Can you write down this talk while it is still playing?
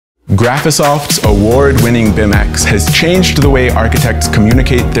Graphisoft's award-winning BIMx has changed the way architects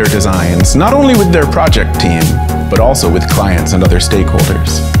communicate their designs, not only with their project team, but also with clients and other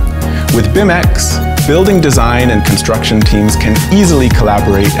stakeholders. With BIMx, building design and construction teams can easily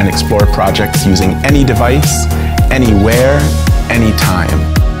collaborate and explore projects using any device, anywhere, anytime.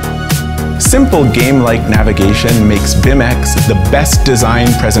 Simple game-like navigation makes BIMx the best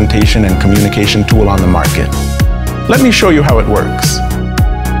design, presentation, and communication tool on the market. Let me show you how it works.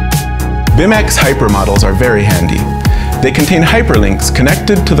 BIMx hypermodels are very handy. They contain hyperlinks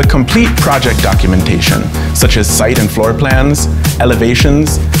connected to the complete project documentation, such as site and floor plans,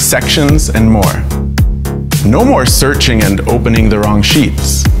 elevations, sections, and more. No more searching and opening the wrong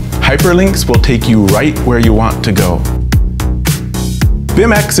sheets. Hyperlinks will take you right where you want to go.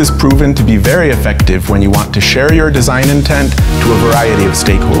 BIMx is proven to be very effective when you want to share your design intent to a variety of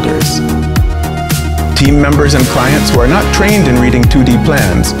stakeholders. Team members and clients who are not trained in reading 2D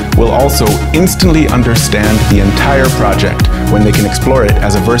plans will also instantly understand the entire project when they can explore it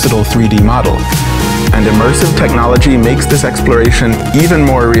as a versatile 3D model. And immersive technology makes this exploration even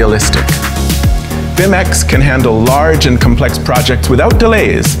more realistic. BIMx can handle large and complex projects without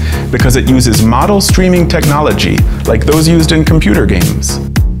delays because it uses model streaming technology like those used in computer games.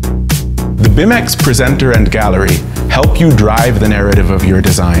 The BIMx presenter and gallery help you drive the narrative of your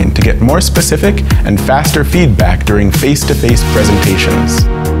design to get more specific and faster feedback during face-to-face presentations.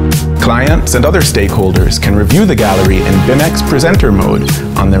 Clients and other stakeholders can review the gallery in BIMx presenter mode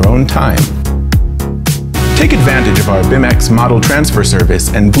on their own time. Take advantage of our BIMx model transfer service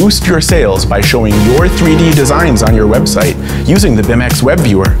and boost your sales by showing your 3D designs on your website using the BIMx web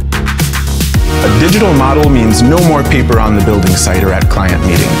viewer. A digital model means no more paper on the building site or at client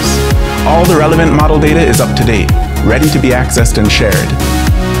meetings. All the relevant model data is up to date, ready to be accessed and shared.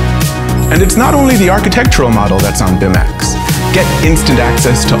 And it's not only the architectural model that's on BIMx. Get instant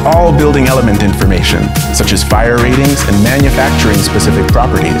access to all building element information, such as fire ratings and manufacturing-specific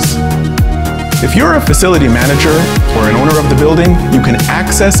properties. If you're a facility manager or an owner of the building, you can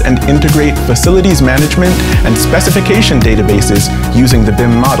access and integrate facilities management and specification databases using the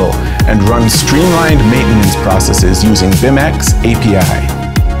BIM model and run streamlined maintenance processes using BIMx API.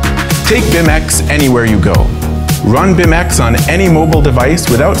 Take BIMx anywhere you go. Run BIMx on any mobile device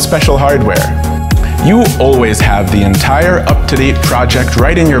without special hardware. You always have the entire up-to-date project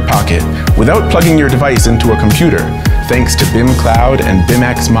right in your pocket without plugging your device into a computer, thanks to BIM Cloud and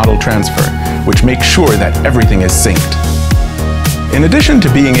BIMx Model Transfer, which makes sure that everything is synced. In addition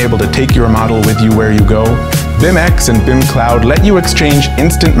to being able to take your model with you where you go, BIMx and BIM Cloud let you exchange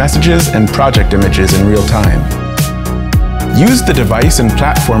instant messages and project images in real time. Use the device and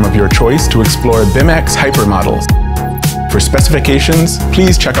platform of your choice to explore BIMx hypermodels. For specifications,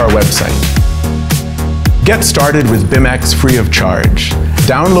 please check our website. Get started with BIMx free of charge.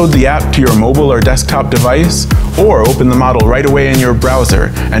 Download the app to your mobile or desktop device, or open the model right away in your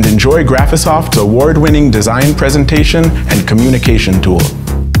browser and enjoy Graphisoft's award-winning design presentation and communication tool.